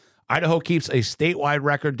untrustworthy. Idaho keeps a statewide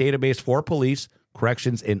record database for police,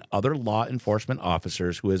 corrections, and other law enforcement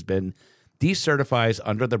officers who has been decertified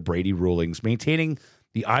under the Brady rulings, maintaining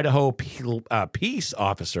the Idaho peace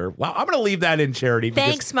officer. Wow, I'm going to leave that in, Charity.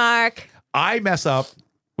 Thanks, Mark. I mess up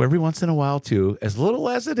every once in a while, too, as little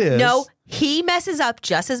as it is. No, he messes up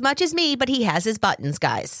just as much as me, but he has his buttons,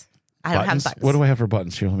 guys. I don't have buttons. What do I have for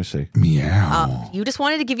buttons? Here, let me see. Meow. You just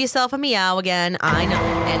wanted to give yourself a meow again. I know.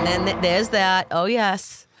 And then there's that. Oh,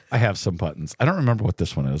 yes. I have some buttons. I don't remember what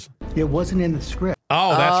this one is. It wasn't in the script.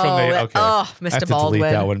 Oh, that's from the, okay. Oh, Mr. I have to Baldwin.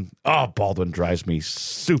 delete that one. Oh, Baldwin drives me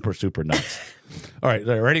super, super nuts. All right,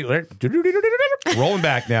 ready? Rolling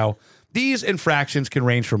back now. These infractions can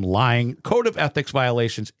range from lying, code of ethics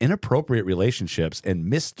violations, inappropriate relationships, and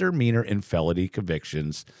misdemeanor and felony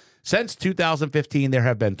convictions. Since 2015, there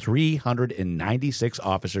have been 396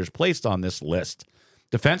 officers placed on this list.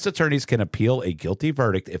 Defense attorneys can appeal a guilty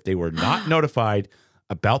verdict if they were not notified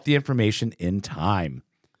about the information in time.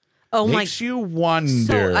 Oh, Makes you wonder.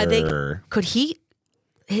 So I think,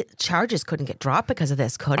 charges couldn't get dropped because of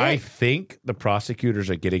this, could it? I think the prosecutors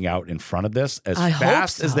are getting out in front of this as I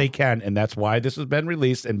fast hope as so. they can, and that's why this has been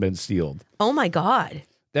released and been sealed. Oh, my God.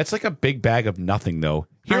 That's like a big bag of nothing, though.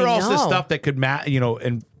 Here I are all this know. stuff that could,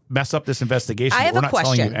 and mess up this investigation. I have We're a not telling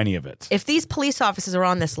question. you any of it. If these police officers are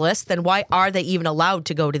on this list, then why are they even allowed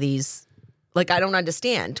to go to these? Like, I don't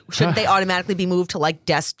understand. Shouldn't they automatically be moved to, like,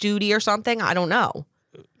 desk duty or something? I don't know.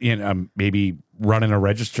 Maybe running a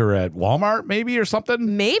register at Walmart, maybe, or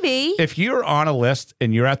something. Maybe. If you're on a list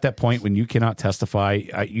and you're at that point when you cannot testify,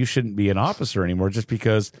 you shouldn't be an officer anymore just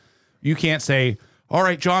because you can't say, all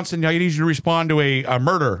right, Johnson, I need you to respond to a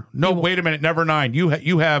murder. No, wait a minute, never mind.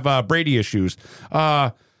 You have Brady issues.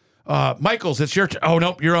 Michaels, it's your oh,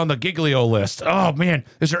 nope, you're on the Giglio list. Oh, man,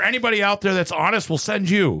 is there anybody out there that's honest? We'll send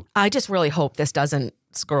you. I just really hope this doesn't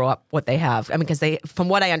screw up what they have. I mean, because from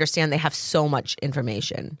what I understand, they have so much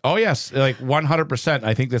information. Oh, yes, like 100%.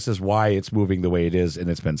 I think this is why it's moving the way it is, and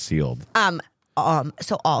it's been sealed.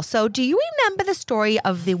 So also, do you remember the story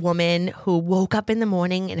of the woman who woke up in the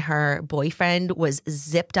morning and her boyfriend was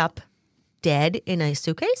zipped up dead in a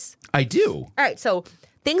suitcase? I do. All right, so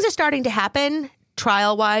things are starting to happen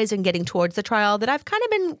trial-wise and getting towards the trial that I've kind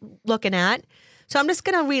of been looking at. So I'm just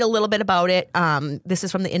going to read a little bit about it. This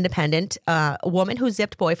is from The Independent. A woman who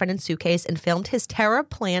zipped boyfriend in suitcase and filmed his terror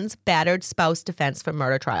plans battered spouse defense for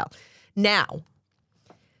murder trial. Now,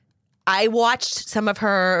 I watched some of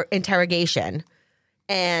her interrogation,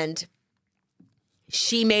 and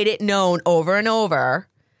she made it known over and over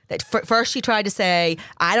that first she tried to say,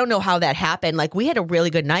 I don't know how that happened. Like, we had a really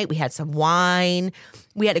good night. We had some wine.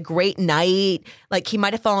 We had a great night. Like, he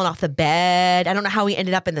might have fallen off the bed. I don't know how he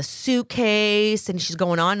ended up in the suitcase. And she's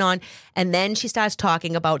going on and on. And then she starts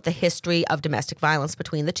talking about the history of domestic violence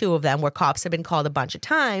between the two of them, where cops have been called a bunch of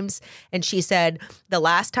times. And she said, the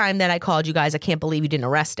last time that I called you guys, I can't believe you didn't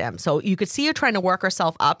arrest him. So you could see her trying to work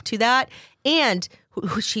herself up to that. And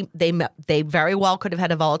they very well could have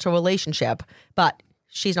had a volatile relationship, but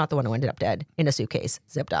she's not the one who ended up dead in a suitcase,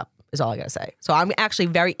 zipped up, is all I got to say. So I'm actually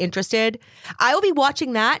very interested. I will be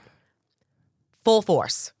watching that full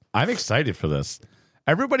force. I'm excited for this.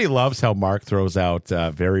 Everybody loves how Mark throws out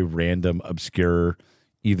very random, obscure,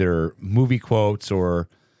 either movie quotes or,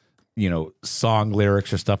 song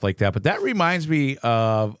lyrics or stuff like that. But that reminds me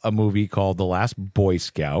of a movie called The Last Boy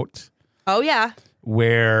Scout. Oh, yeah.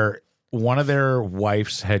 Where one of their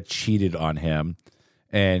wives had cheated on him,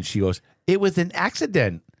 and she goes, "It was an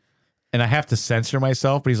accident." And I have to censor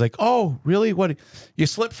myself, but he's like, "Oh, really? What? You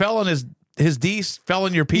fell on his D, fell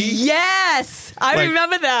in your pee?" Yes, I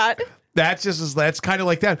remember that. That's kind of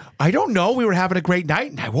like that. I don't know. We were having a great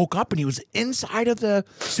night, and I woke up, and he was inside of the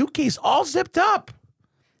suitcase, all zipped up.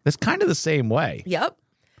 That's kind of the same way. Yep.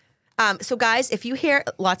 So, guys, if you hear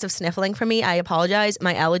lots of sniffling from me, I apologize.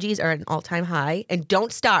 My allergies are at an all-time high, and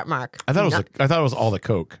don't start, Mark. I thought it was all the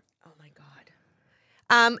Coke. Oh my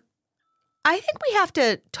God. I think we have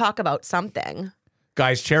to talk about something.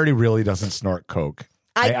 Guys, Charity really doesn't snort Coke.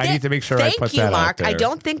 I need to make sure I put that out there. Thank you, Mark. I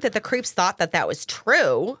don't think that the creeps thought that was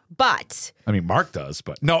true, but... I mean, Mark does,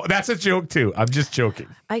 but... No, that's a joke, too. I'm just joking.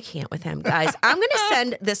 I can't with him, guys. I'm going to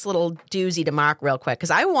send this little doozy to Mark real quick,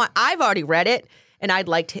 because I've already read it, and I'd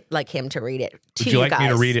like him to read it to you guys. Would you like me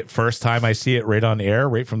to read it first time I see it right on air,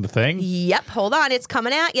 right from the thing? Yep. Hold on. It's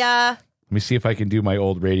coming at ya. Let me see if I can do my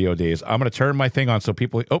old radio days. I'm going to turn my thing on so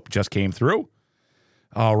people... Oh, just came through.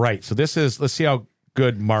 All right. So this is... Let's see how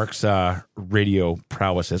good Mark's radio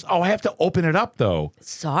prowess is. Oh, I have to open it up, though.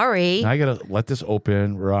 Sorry. Now I got to let this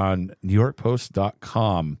open. We're on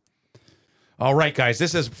NewYorkPost.com. All right, guys.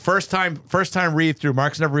 This is first time read through.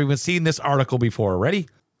 Mark's never even seen this article before. Ready?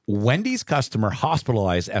 Wendy's customer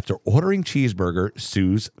hospitalized after ordering cheeseburger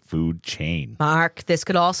sues food chain. Mark, this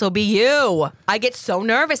could also be you. I get so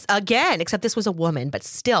nervous again, except this was a woman, but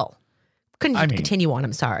still. Couldn't continue on.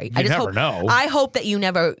 I'm sorry. You never know. I hope that you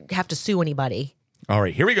never have to sue anybody. All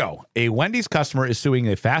right, here we go. A Wendy's customer is suing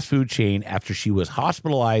a fast food chain after she was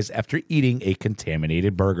hospitalized after eating a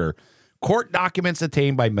contaminated burger. Court documents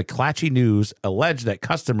obtained by McClatchy News allege that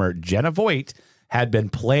customer Jenna Voigt had been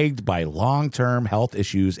plagued by long-term health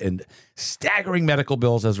issues and staggering medical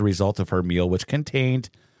bills as a result of her meal, which contained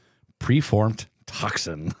preformed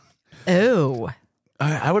toxin. Oh.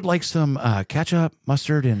 I would like some ketchup,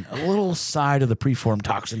 mustard, and a little side of the preformed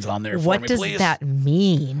toxins on there for me, What does please. that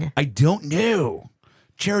mean? I don't know.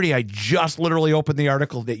 Charity, I just literally opened the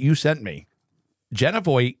article that you sent me. Jenna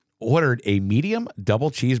Voigt ordered a medium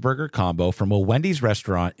double cheeseburger combo from a Wendy's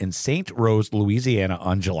restaurant in St. Rose, Louisiana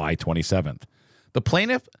on July 27th. The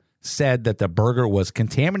plaintiff said that the burger was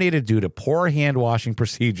contaminated due to poor hand washing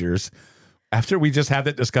procedures. After we just had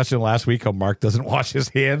that discussion last week how Mark doesn't wash his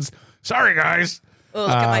hands. Sorry, guys. Oh,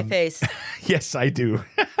 look at my face. Yes, I do.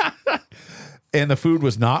 And the food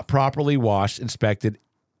was not properly washed, inspected,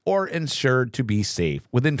 or ensured to be safe.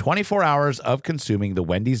 Within 24 hours of consuming the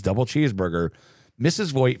Wendy's double cheeseburger,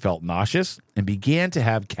 Mrs. Voigt felt nauseous and began to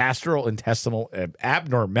have gastrointestinal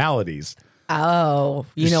abnormalities. Oh,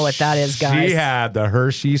 you know what that is, guys. She had the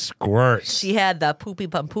Hershey squirt. She had the poopy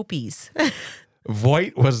bum poopies.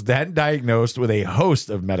 Voigt was then diagnosed with a host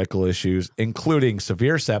of medical issues, including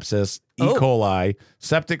severe sepsis, E. coli,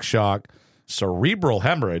 septic shock, cerebral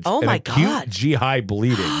hemorrhage, and acute GI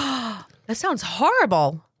bleeding. That sounds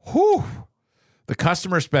horrible. Whew. The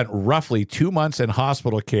customer spent roughly 2 months in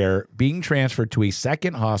hospital care, being transferred to a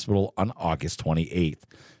second hospital on August 28th.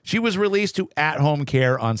 She was released to at-home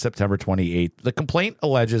care on September 28th. The complaint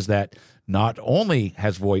alleges that not only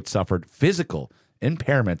has Voigt suffered physical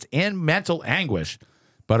impairments and mental anguish,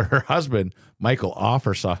 but her husband, Michael,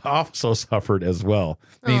 also suffered as well.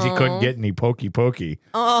 Means he couldn't get any pokey, is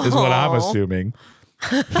what I'm assuming.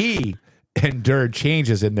 He endured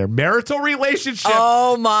changes in their marital relationship.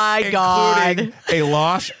 Oh, my God. Including a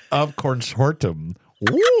loss of consortium.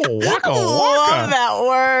 Ooh, waka, waka. Love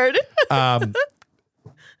that word.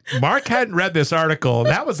 Mark hadn't read this article.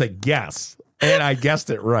 That was a guess. And I guessed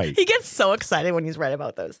it right. He gets so excited when he's right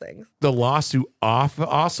about those things. The lawsuit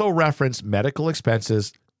also referenced medical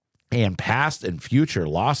expenses and past and future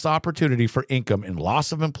lost opportunity for income and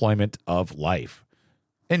loss of enjoyment of life.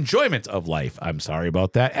 I'm sorry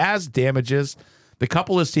about that. As damages, the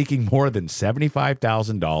couple is seeking more than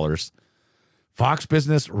 $75,000. Fox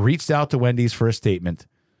Business reached out to Wendy's for a statement,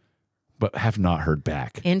 but have not heard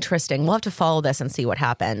back. Interesting. We'll have to follow this and see what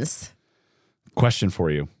happens. Question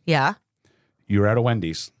for you. Yeah. You're at a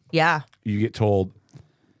Wendy's. Yeah. You get told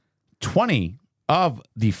 20 of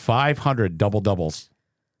the 500 double-doubles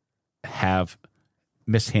have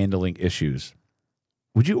mishandling issues.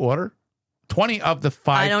 Would you order? 20 of the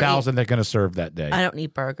 5,000 they're going to serve that day. I don't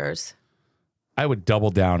eat burgers. I would double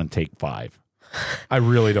down and take 5. I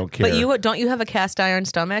really don't care. But don't you have a cast iron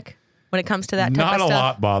stomach when it comes to that type Not of a stuff?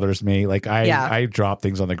 lot bothers me. Like I drop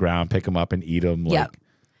things on the ground, pick them up and eat them. Like, Yeah.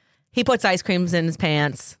 He puts ice creams in his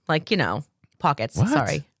pants, like, pockets. What?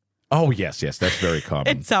 Sorry. Oh, yes. That's very common.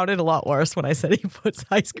 It sounded a lot worse when I said he puts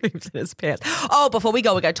ice creams in his pants. Oh, before we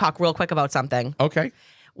go, we got to talk real quick about something. Okay.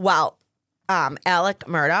 Well, Alec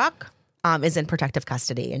Murdoch is in protective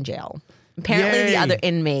custody in jail. Apparently, Yay. the other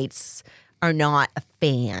inmates are not a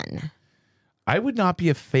fan. I would not be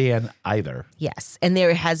a fan either. Yes. And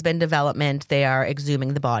there has been development. They are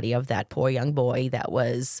exhuming the body of that poor young boy that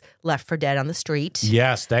was left for dead on the street.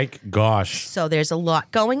 Yes, thank gosh. So there's a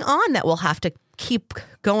lot going on that we'll have to keep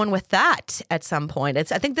going with that at some point. I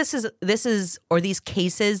think this is these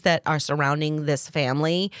cases that are surrounding this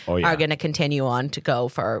family are going to continue on to go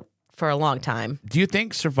for a long time. Do you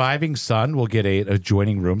think surviving son will get an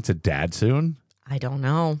adjoining room to dad soon? I don't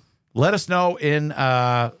know. Let us know in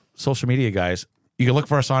social media, guys. You can look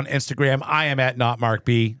for us on Instagram. I am at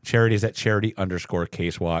NotMarkB. Charity is at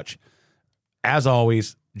charity_CaseWatch. As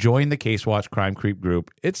always, join the Case Watch Crime Creep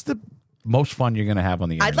group. It's the most fun you're going to have on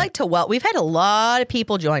the internet. I'd like to we've had a lot of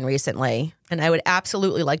people join recently, and I would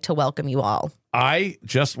absolutely like to welcome you all.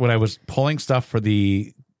 When I was pulling stuff for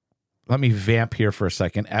let me vamp here for a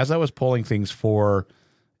second. As I was pulling things for,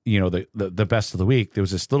 the best of the week, there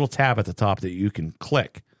was this little tab at the top that you can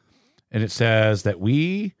click. And it says that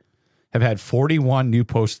we have had 41 new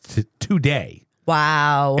posts today.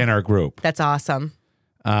 Wow. In our group. That's awesome.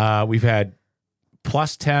 We've had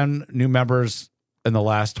plus 10 new members in the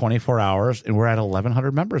last 24 hours, and we're at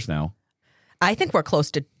 1,100 members now. I think we're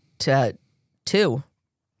close to 2.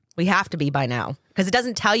 We have to be by now because it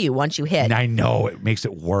doesn't tell you once you hit. And I know it makes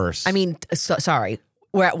it worse. I mean, sorry.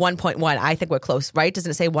 We're at 1.1. I think we're close, right?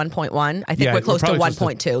 Doesn't it say 1.1? I think we're close to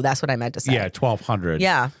 1.2. That's what I meant to say. Yeah, 1,200.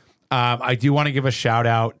 Yeah. I do want to give a shout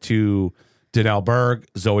out to Danelle Berg,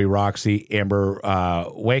 Zoe Roxy, Amber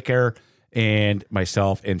Waker, and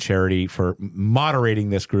myself and Charity for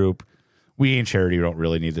moderating this group. We and Charity don't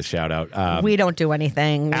really need the shout out. We don't do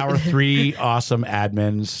anything. Our 3 awesome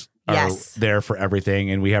admins are there for everything.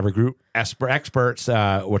 And we have a group experts,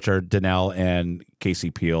 which are Danelle and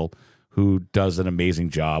Casey Peel, who does an amazing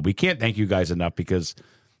job. We can't thank you guys enough because,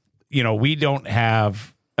 we don't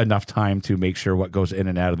have enough time to make sure what goes in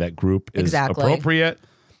and out of that group is appropriate.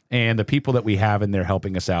 And the people that we have in there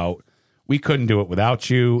helping us out, we couldn't do it without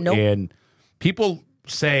you. Nope. And people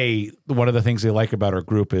say one of the things they like about our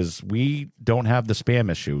group is we don't have the spam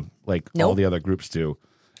issue like all the other groups do.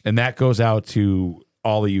 And that goes out to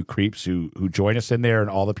all of you creeps who join us in there and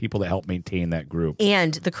all the people that help maintain that group.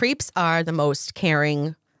 And the creeps are the most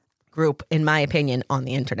caring group, in my opinion, on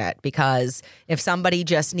the internet, because if somebody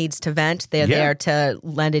just needs to vent, they're there to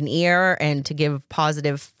lend an ear and to give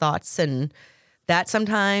positive thoughts, and that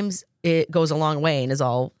sometimes it goes a long way and is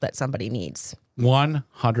all that somebody needs.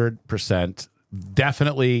 100%.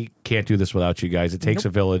 Definitely can't do this without you guys. It takes a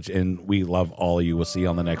village, and we love all of you. We'll see you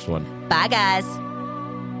on the next one. Bye, guys.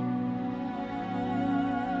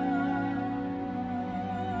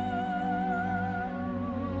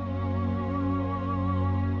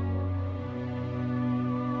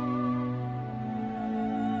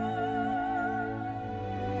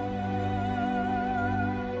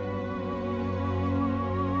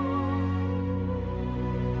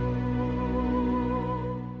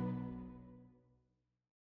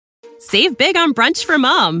 Save big on brunch for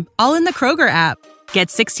mom, all in the Kroger app. Get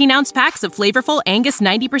 16-ounce packs of flavorful Angus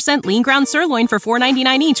 90% lean ground sirloin for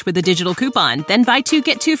 $4.99 each with a digital coupon. Then buy 2,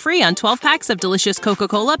 get 2 free on 12 packs of delicious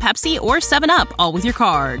Coca-Cola, Pepsi, or 7-Up, all with your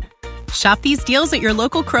card. Shop these deals at your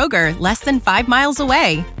local Kroger, less than 5 miles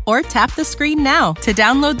away. Or tap the screen now to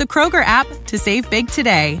download the Kroger app to save big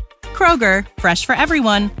today. Kroger, fresh for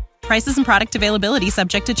everyone. Prices and product availability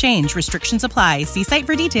subject to change. Restrictions apply. See site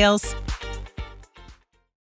for details.